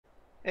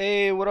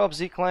Hey, what up,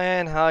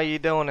 Z-Clan? How you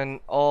doing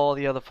and all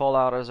the other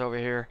Fallouters over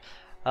here?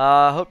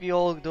 Hope you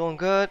all doing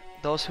good.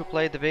 Those who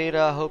played the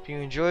beta, hope you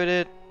enjoyed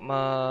it.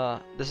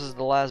 This is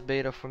the last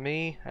beta for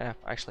me,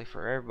 actually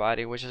for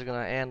everybody, which is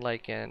gonna end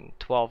like in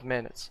 12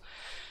 minutes.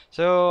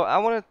 So I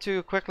wanted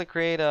to quickly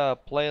create a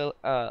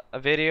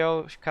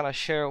video, kind of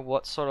share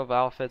what sort of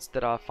outfits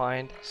did I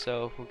find.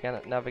 So if we can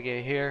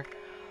navigate here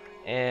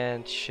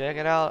and check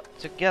it out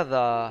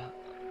together.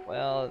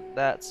 Well,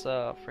 that's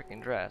a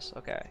freaking dress.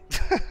 Okay.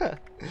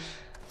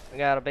 We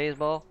got a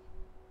baseball.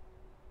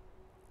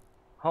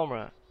 Home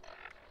run.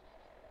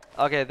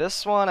 Okay,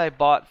 this one I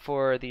bought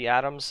for the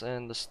items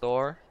in the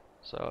store.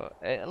 So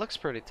it looks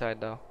pretty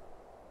tight though.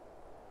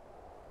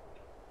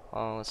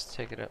 Oh, let's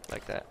take it up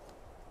like that.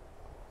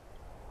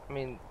 I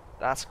mean,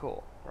 that's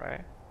cool,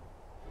 right?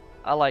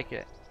 I like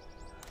it.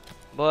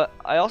 But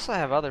I also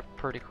have other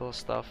pretty cool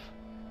stuff.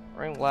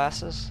 Rim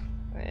glasses.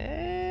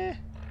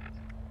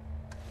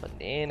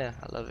 Banana.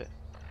 I love it.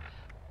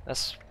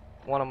 That's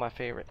one of my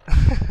favorite.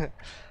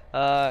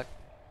 uh,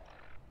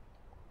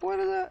 what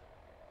is that?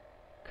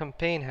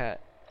 Campaign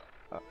hat.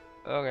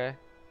 Okay.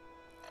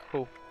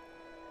 Cool.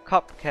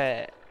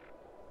 Cupcat.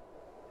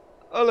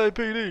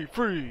 LAPD,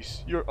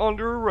 freeze! You're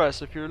under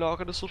arrest if you're not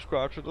going to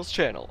subscribe to this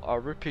channel. I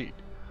repeat.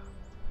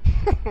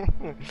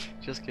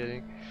 Just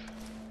kidding.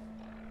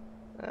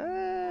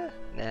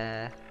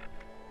 Nah.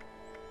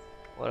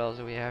 What else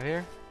do we have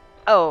here?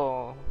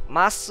 Oh,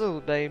 my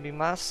suit, baby,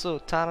 my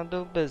suit. Time to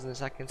do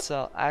business. I can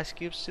sell ice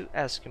cubes to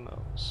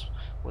Eskimos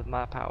with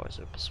my powers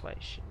of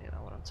persuasion. You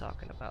know what I'm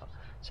talking about.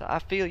 So I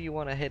feel you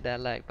want to hit that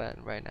like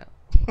button right now.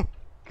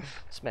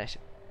 Smash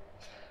it.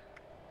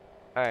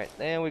 Alright,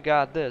 then we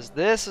got this.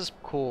 This is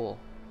cool.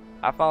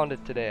 I found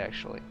it today,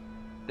 actually.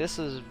 This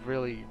is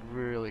really,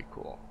 really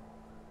cool.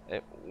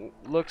 It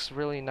looks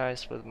really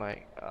nice with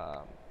my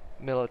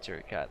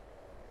military cat.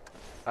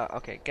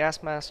 Okay,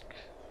 gas mask.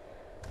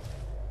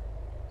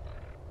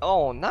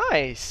 Oh,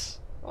 nice!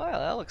 Wow,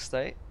 that looks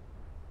tight.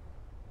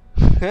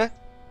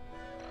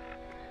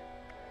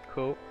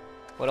 Cool.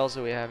 What else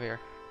do we have here?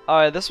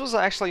 Alright, this was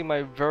actually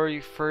my very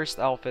first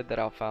outfit that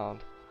I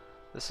found.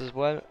 This is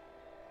what?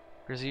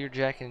 Brazier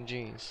jacket and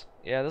jeans.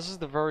 Yeah, this is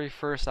the very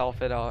first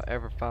outfit I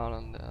ever found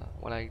on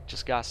when I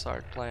just got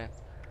started playing.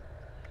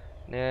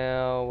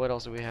 Now, what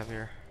else do we have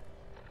here?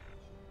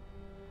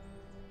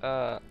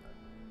 Okay.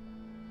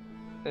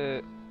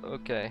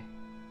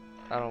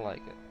 I don't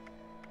like it.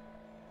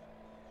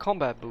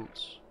 Combat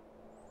boots.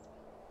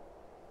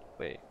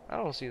 Wait, I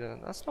don't see that.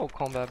 That's no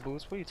combat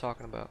boots. What are you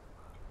talking about?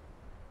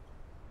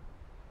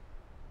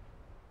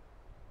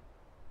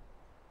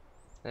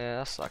 Yeah,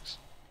 that sucks.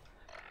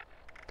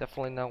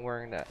 Definitely not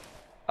wearing that.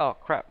 Oh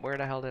crap, where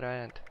the hell did I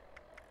end?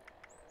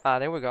 Ah,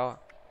 there we go.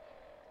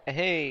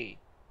 Hey!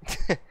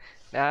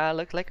 Now I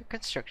look like a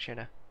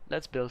constructioner.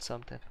 Let's build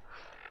something.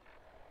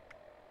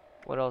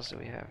 What else do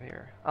we have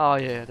here? Oh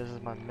yeah, this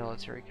is my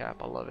military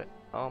cap. I love it.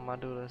 Oh, my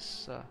dude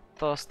is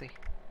thirsty.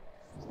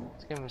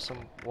 Let's give him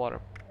some water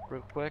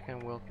real quick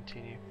and we'll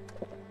continue.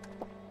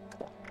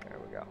 There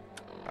we go.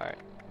 Alright.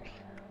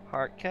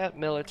 Hard cat,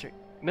 military.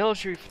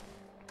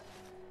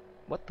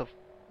 What the?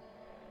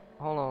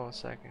 Hold on a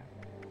second.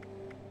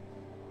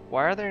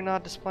 Why are they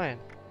not displaying?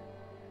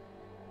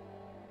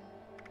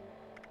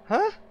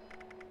 Huh?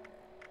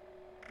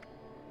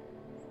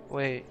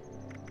 Wait.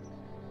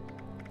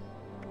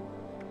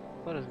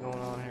 What is going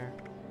on here?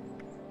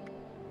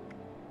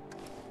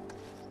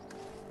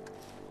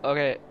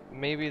 Okay,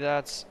 maybe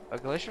that's a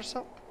glitch or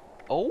something?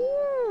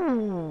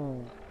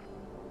 Oh!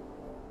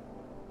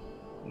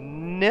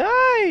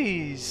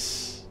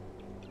 Nice!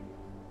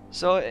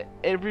 So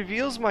it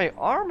reveals my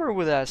armor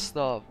with that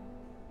stuff.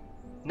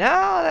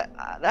 Now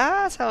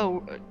that's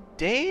how.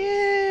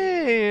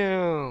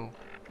 Damn!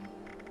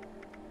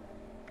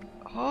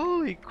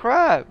 Holy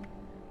crap!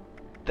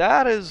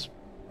 That is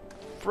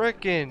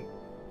freaking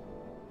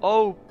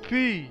OP!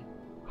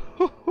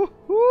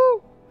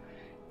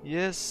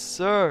 Yes,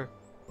 sir.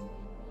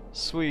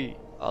 Sweet,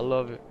 I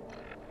love it.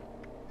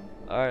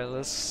 Alright,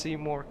 let's see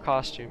more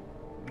costume.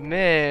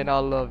 Man, I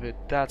love it.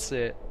 That's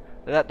it.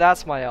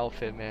 That's my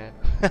outfit, man.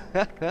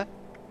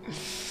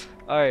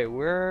 Alright,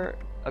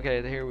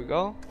 okay, here we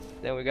go.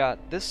 Then we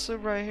got this suit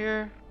right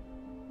here.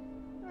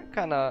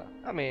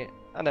 I mean,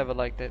 I never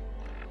liked it.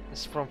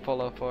 It's from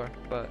Fallout 4,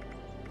 but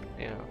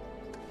you know.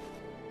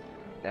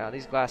 Now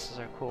these glasses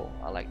are cool.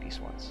 I like these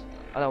ones.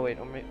 Oh no, wait,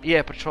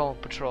 yeah, patrol,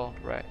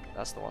 right?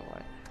 That's the one,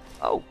 right?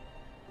 Oh,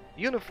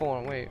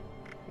 uniform. Wait,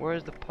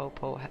 where's the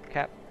popo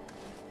cap?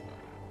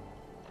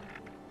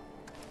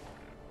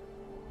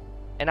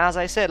 And as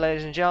I said,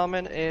 ladies and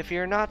gentlemen, if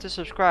you're not to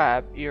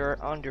subscribe,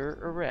 you're under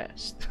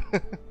arrest.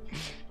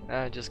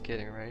 Just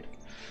kidding, right?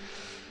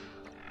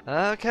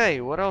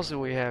 Okay, what else do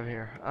we have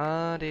here?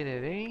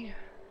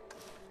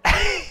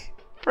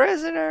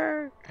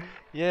 Prisoner!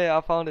 Yeah,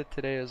 I found it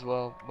today as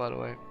well, by the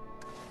way.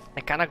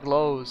 It kind of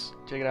glows.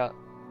 Check it out.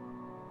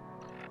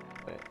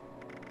 Wait.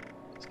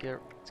 Let's get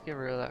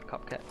rid of that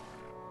cupcat.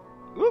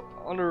 Whoop!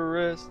 Under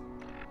arrest.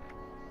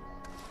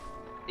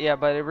 Yeah,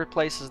 but it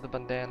replaces the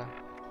bandana.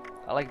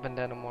 I like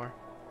bandana more.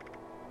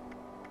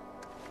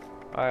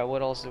 Alright,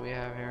 what else do we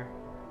have here?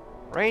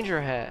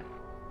 Ranger hat.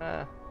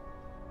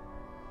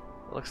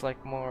 Looks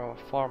like more of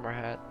a farmer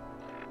hat.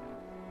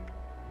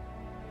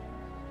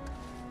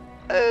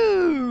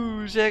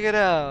 Oh, check it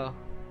out.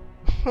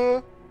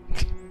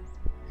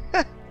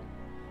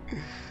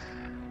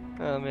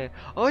 Oh man.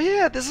 Oh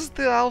yeah, this is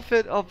the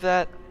outfit of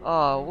that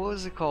what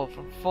was it called?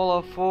 From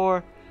Fallout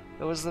 4.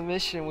 It was the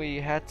mission we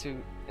had to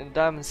in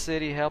Diamond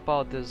City help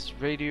out this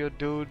radio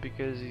dude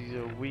because he's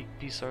a weak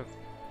piece of,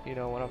 you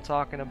know what I'm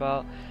talking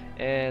about.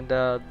 And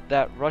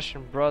that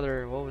Russian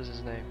brother, what was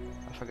his name?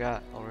 I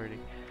forgot already.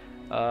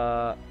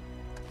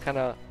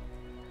 Kinda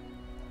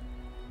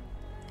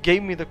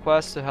gave me the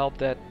quest to help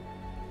that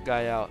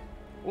guy out.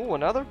 Ooh,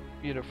 another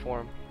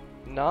uniform.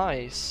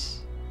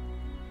 Nice.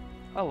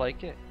 I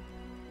like it.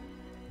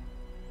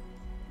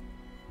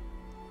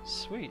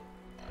 Sweet.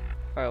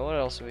 Alright, what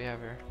else do we have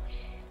here?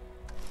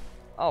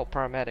 Oh,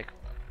 paramedic.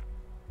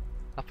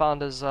 I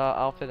found this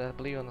outfit, I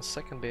believe, on the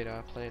second beta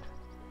I played.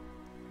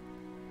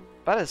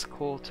 That is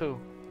cool too.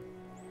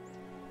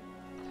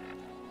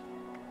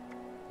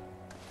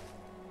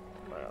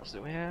 What else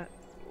do we have?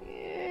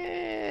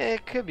 Yeah,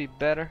 it could be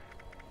better.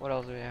 What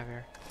else do we have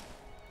here?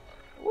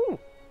 Ooh!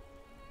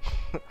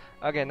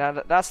 Okay, now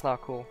that's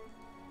not cool.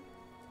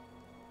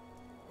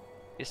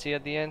 You see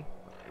at the end?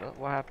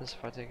 What happens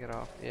if I take it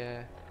off?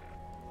 Yeah.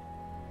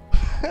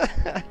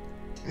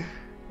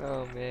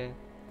 Oh man.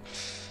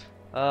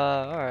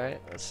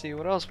 Alright, let's see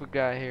what else we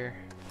got here.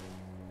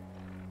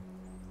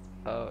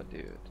 Oh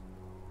dude.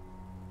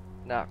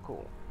 Not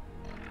cool.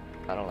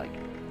 I don't like it.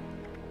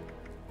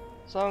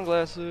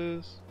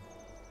 Sunglasses.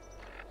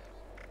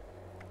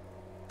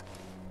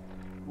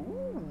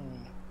 Ooh.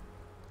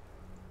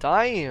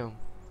 Damn.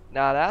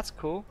 Nah, that's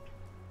cool.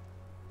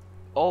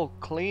 Oh,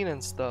 clean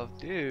and stuff,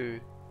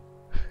 dude.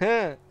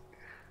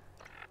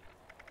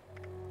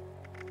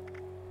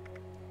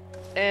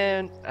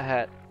 And a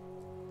hat.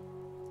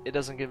 It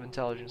doesn't give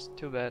intelligence.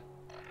 Too bad.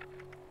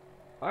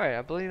 Alright,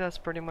 I believe that's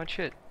pretty much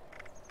it.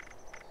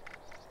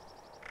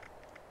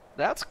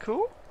 That's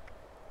cool.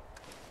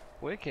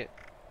 Wicked.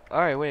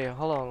 Alright, wait,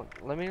 hold on.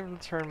 Let me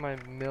return my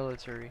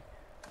military.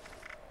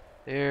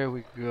 There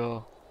we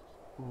go.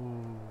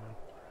 Ooh.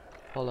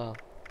 Hold on.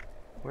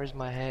 Where's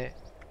my hat?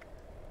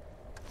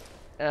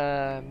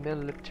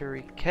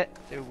 Military kit.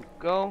 There we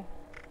go.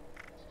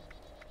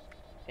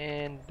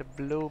 And the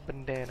blue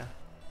bandana.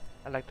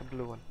 I like the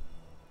blue one.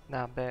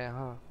 Not bad,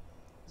 huh?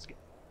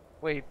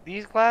 Wait,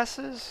 these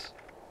glasses?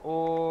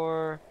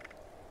 Or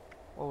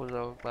what was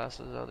those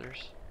glasses?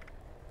 Others?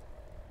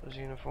 Was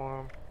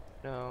uniform?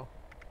 No.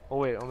 Oh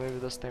wait, or maybe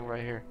this thing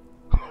right here.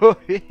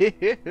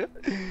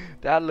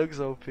 That looks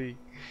OP.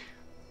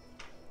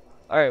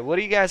 Alright, what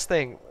do you guys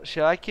think?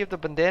 Should I keep the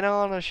bandana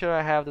on or should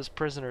I have this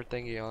prisoner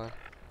thingy on?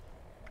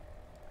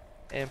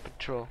 And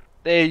patrol.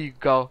 There you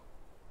go.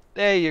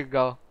 There you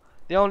go.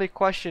 The only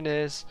question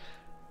is,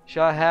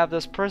 should I have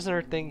this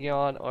prisoner thingy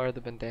on or the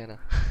bandana?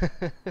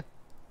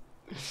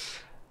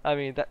 I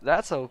mean,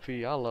 that's OP.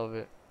 I love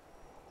it.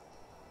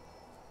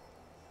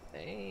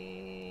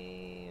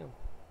 Damn.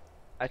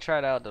 I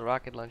tried out the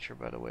rocket launcher,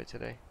 by the way,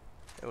 today.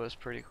 It was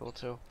pretty cool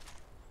too.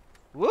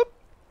 Whoop!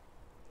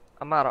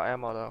 I'm out of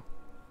ammo though.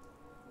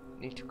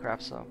 Need to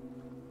craft some.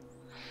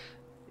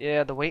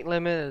 Yeah, the weight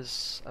limit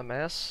is a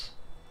mess.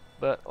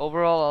 But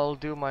overall, I'll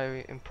do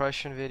my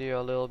impression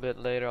video a little bit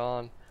later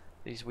on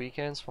these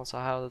weekends once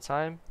I have the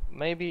time.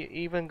 Maybe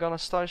even gonna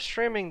start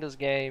streaming this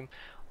game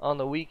on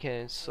the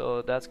weekends.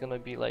 So that's gonna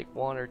be like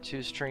 1 or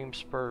 2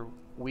 streams per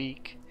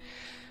week.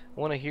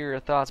 Want to hear your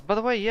thoughts. By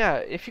the way, yeah,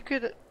 if you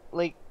could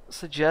like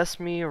suggest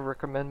me or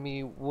recommend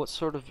me what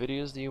sort of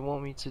videos do you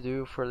want me to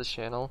do for this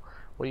channel,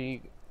 what do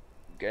you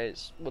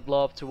guys would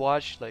love to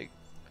watch. Like,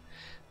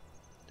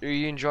 are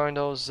you enjoying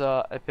those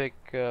epic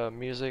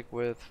music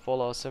with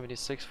Fallout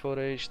 76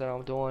 footage that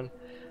I'm doing?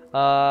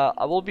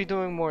 I will be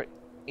doing more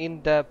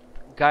in-depth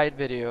guide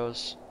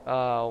videos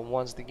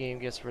once the game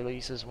gets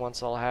releases,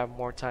 once I'll have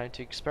more time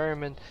to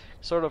experiment,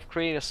 sort of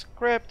create a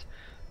script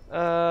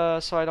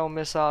so I don't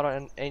miss out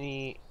on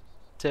any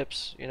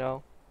tips, you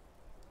know.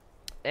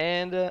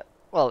 And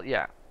well,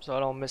 yeah, so I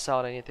don't miss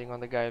out anything on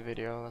the guide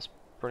video. That's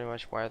pretty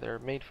much why they're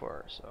made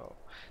for, so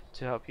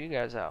to help you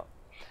guys out.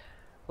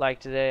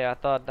 Like today, I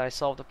thought I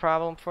solved the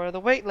problem for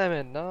the weight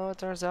limit. No, it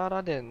turns out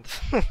I didn't.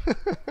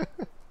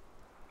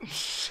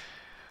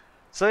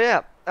 So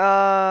yeah,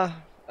 I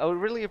would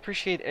really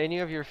appreciate any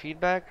of your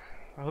feedback.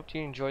 I hope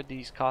you enjoyed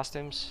these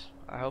costumes.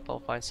 I hope I'll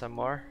find some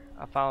more.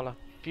 I found a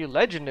few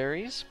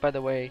legendaries. By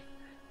the way,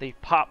 they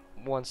pop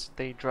once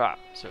they drop,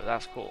 so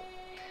that's cool.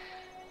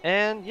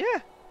 And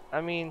yeah,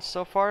 I mean,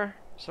 so far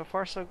so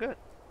good.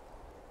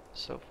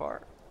 So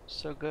far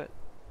so good.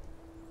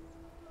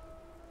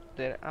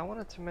 I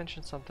wanted to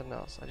mention something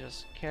else. I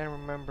just can't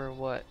remember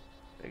what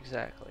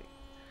exactly.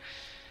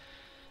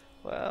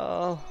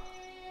 Well,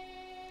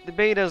 the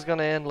beta is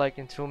gonna end like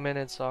in 2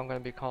 minutes, so I'm gonna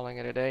be calling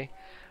it a day.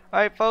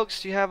 Alright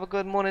folks, you have a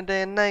good morning,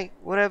 day and night,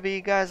 whatever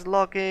you guys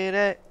located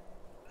at.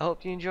 I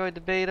hope you enjoyed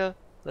the beta.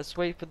 Let's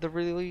wait for the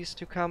release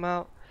to come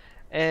out.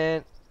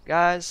 And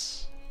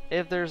guys,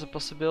 if there's a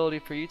possibility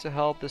for you to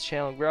help this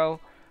channel grow,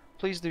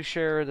 please do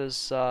share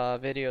this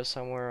video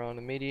somewhere on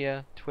the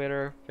media,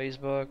 Twitter,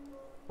 Facebook,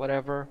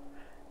 whatever,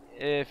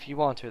 if you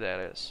want to, that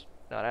is.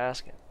 Not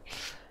asking.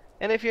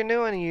 And if you're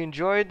new and you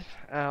enjoyed,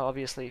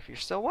 obviously if you're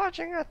still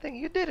watching, I think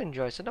you did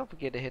enjoy, so don't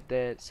forget to hit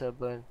that sub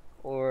button,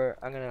 or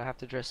I'm gonna have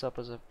to dress up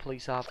as a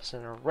police officer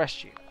and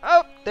arrest you.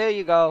 Oh, there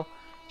you go.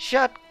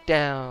 Shut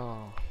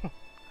down.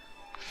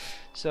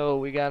 So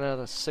we got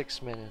another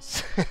 6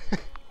 minutes.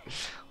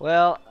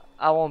 Well,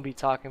 I won't be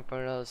talking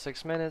for another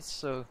 6 minutes,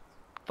 so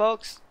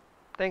folks,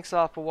 thanks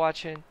all for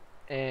watching,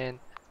 and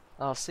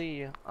I'll see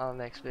you on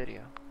the next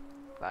video.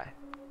 Bye.